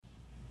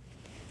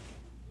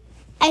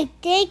I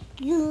thank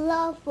you,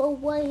 Lord, for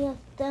what you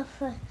have done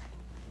for.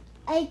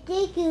 I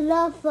thank you,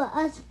 Lord, for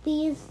us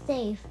being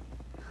safe.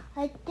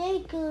 I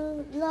thank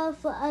you, Lord,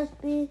 for us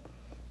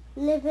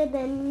living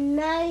a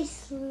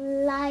nice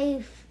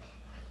life.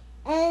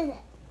 And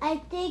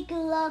I thank you,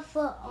 Lord,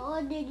 for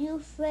all the new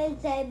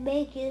friends I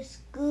make in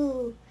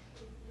school.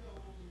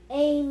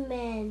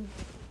 Amen.